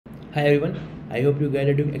Hi everyone, I hope you guys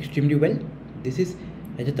are doing extremely well. This is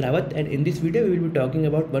Rajat Rawat, and in this video we will be talking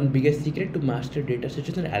about one biggest secret to master data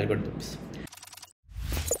structures and algorithms.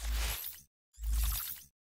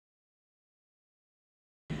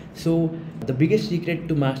 So the biggest secret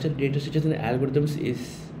to master data structures and algorithms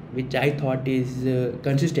is, which I thought is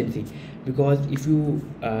consistency, because if you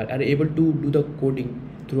are able to do the coding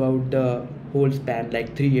throughout the whole span,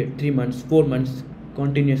 like 3 months, 4 months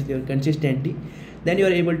continuously or consistently, then you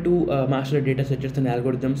are able to master data structures and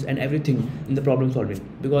algorithms and everything in the problem solving.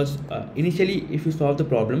 Because initially if you solve the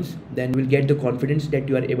problems, then you will get the confidence that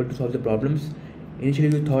you are able to solve the problems. Initially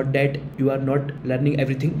you thought that you are not learning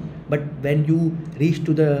everything, but when you reach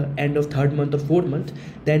to the end of 3rd month or 4th month,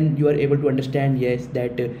 then you are able to understand, yes,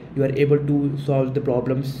 that you are able to solve the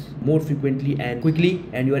problems more frequently and quickly,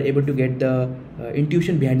 and you are able to get the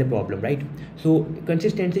intuition behind the problem, right? So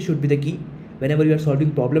consistency should be the key. Whenever you are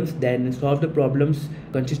solving problems, then solve the problems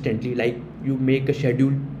consistently. Like, you make a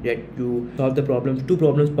schedule that you solve the problems, 2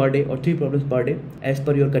 problems per day or 3 problems per day as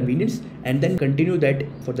per your convenience, and then continue that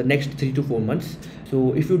for the next 3 to 4 months.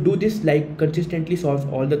 So if you do this, like consistently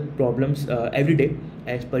solve all the problems every day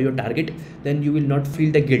as per your target, then you will not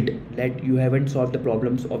feel the guilt that you haven't solved the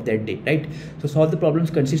problems of that day, right? So solve the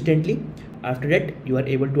problems consistently. After that, you are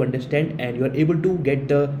able to understand and you are able to get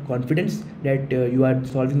the confidence that you are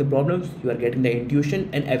solving the problems, you are getting the intuition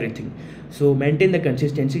and everything. So maintain the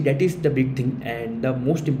consistency. That is the big thing and the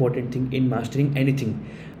most important thing in mastering anything,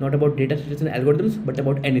 not about data structures and algorithms, but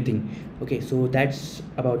about anything. Okay, so that's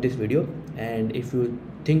about this video. And if you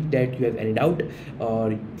think that you have any doubt,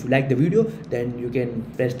 or if you like the video, then you can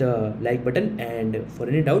press the like button, and for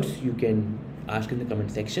any doubts you can ask in the comment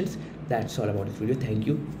sections. That's all about this video. Thank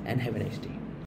you and have a nice day.